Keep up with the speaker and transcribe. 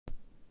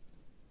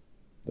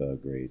The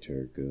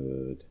greater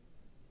good.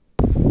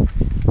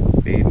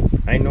 Babe,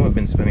 I know I've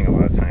been spending a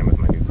lot of time with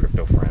my new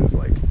crypto friends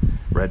like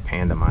Red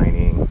Panda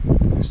Mining,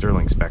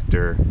 Sterling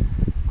Spectre,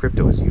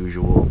 Crypto as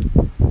Usual,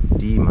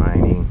 D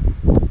Mining,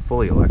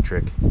 Fully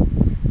Electric,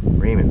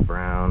 Raymond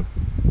Brown,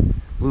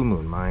 Blue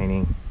Moon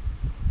Mining,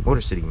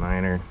 Motor City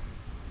Miner.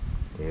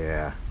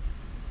 Yeah,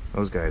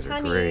 those guys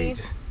are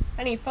great.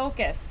 Honey,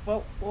 focus.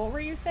 What were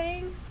you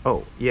saying?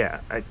 Oh, yeah.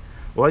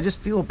 Well, I just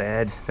feel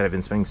bad that I've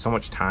been spending so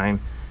much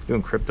time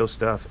doing crypto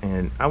stuff,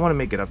 and I want to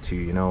make it up to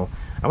you, you know.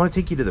 I want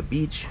to take you to the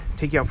beach,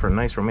 take you out for a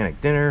nice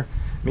romantic dinner.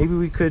 Maybe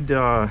we could,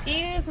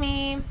 Excuse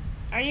me.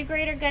 Are you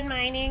Greater Good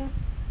Mining?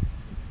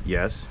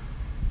 Yes.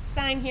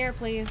 Sign here,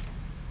 please.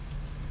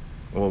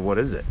 Well, what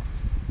is it?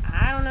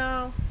 I don't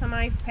know. Some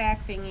ice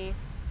pack thingy.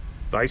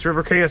 The Ice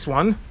River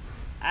KS1?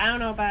 I don't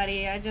know,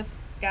 buddy. I just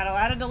got a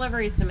lot of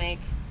deliveries to make.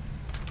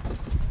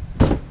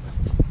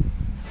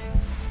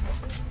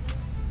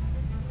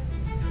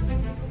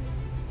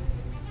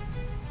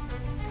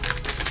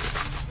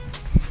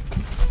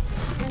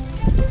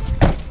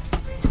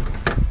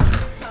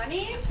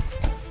 Honey?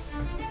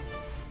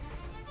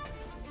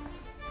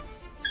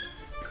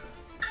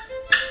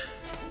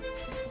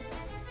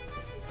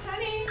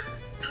 Honey,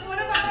 what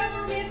about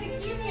our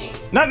romantic evening?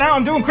 Not now,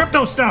 I'm doing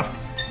crypto stuff!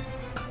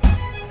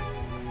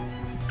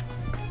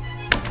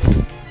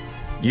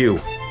 You,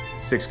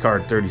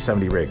 6-card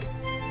 3070 rig.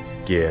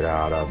 Get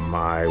out of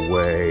my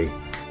way.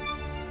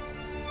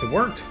 It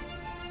worked.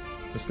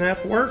 The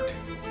snap worked.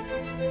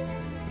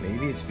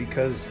 Maybe it's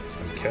because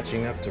I'm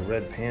catching up to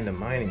Red Panda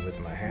Mining with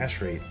my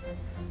hash rate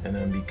and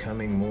I'm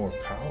becoming more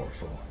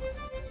powerful.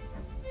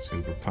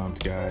 Super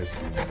pumped, guys.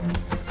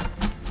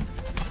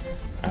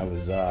 I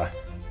was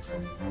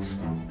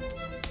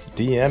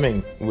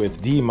DMing with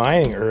D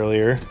Mining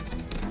earlier,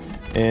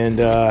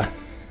 and I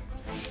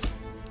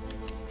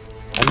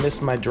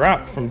missed my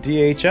drop from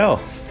DHL.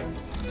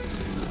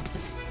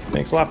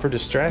 Thanks a lot for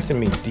distracting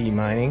me, D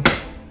Mining.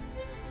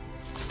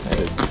 I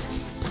had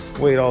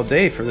to wait all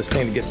day for this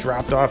thing to get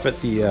dropped off at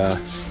the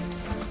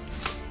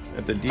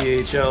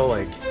DHL,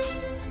 like,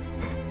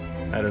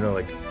 I don't know,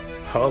 like,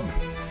 hub.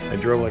 I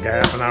drove like a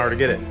half an hour to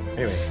get it.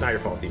 Anyway, it's not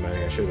your fault, D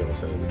Mining. I should have been able to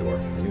send it to the door.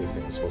 I knew this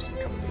thing was supposed to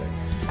be coming today.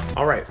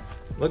 All right,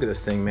 look at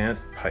this thing, man.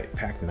 It's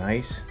packed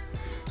nice.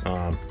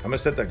 I'm gonna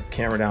set the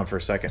camera down for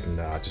a second and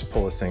just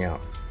pull this thing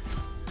out.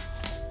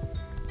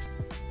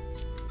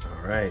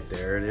 All right,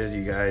 there it is,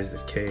 you guys. The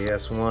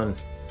KS1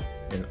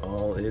 in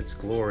all its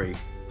glory.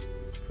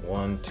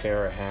 1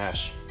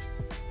 terahash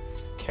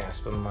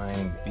Kaspa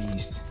mining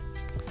beast,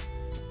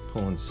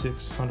 pulling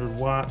 600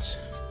 watts.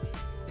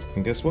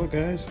 And guess what,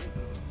 guys?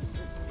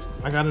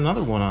 I got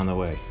another one on the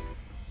way.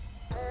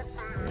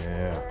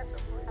 Yeah.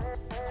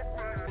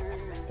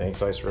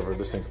 Thanks, Ice River.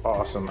 This thing's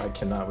awesome. I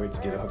cannot wait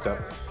to get it hooked up.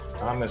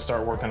 I'm gonna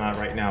start working on it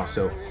right now.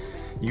 So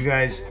you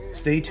guys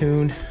stay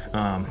tuned.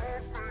 I'm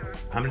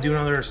gonna do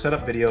another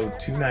setup video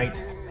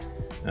tonight.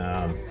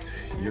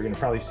 You're gonna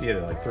probably see it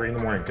at like 3 in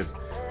the morning because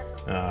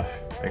I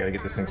gotta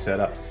get this thing set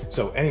up.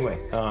 So anyway,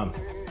 I'm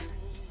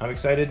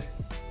excited.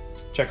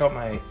 Check out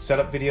my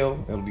setup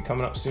video. It'll be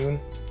coming up soon.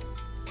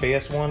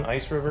 KS1,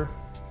 Ice River.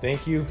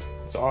 Thank you.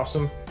 It's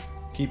awesome.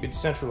 Keep it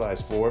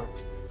decentralized for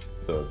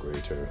the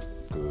greater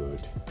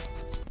good.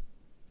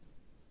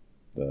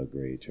 The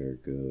greater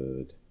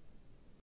good.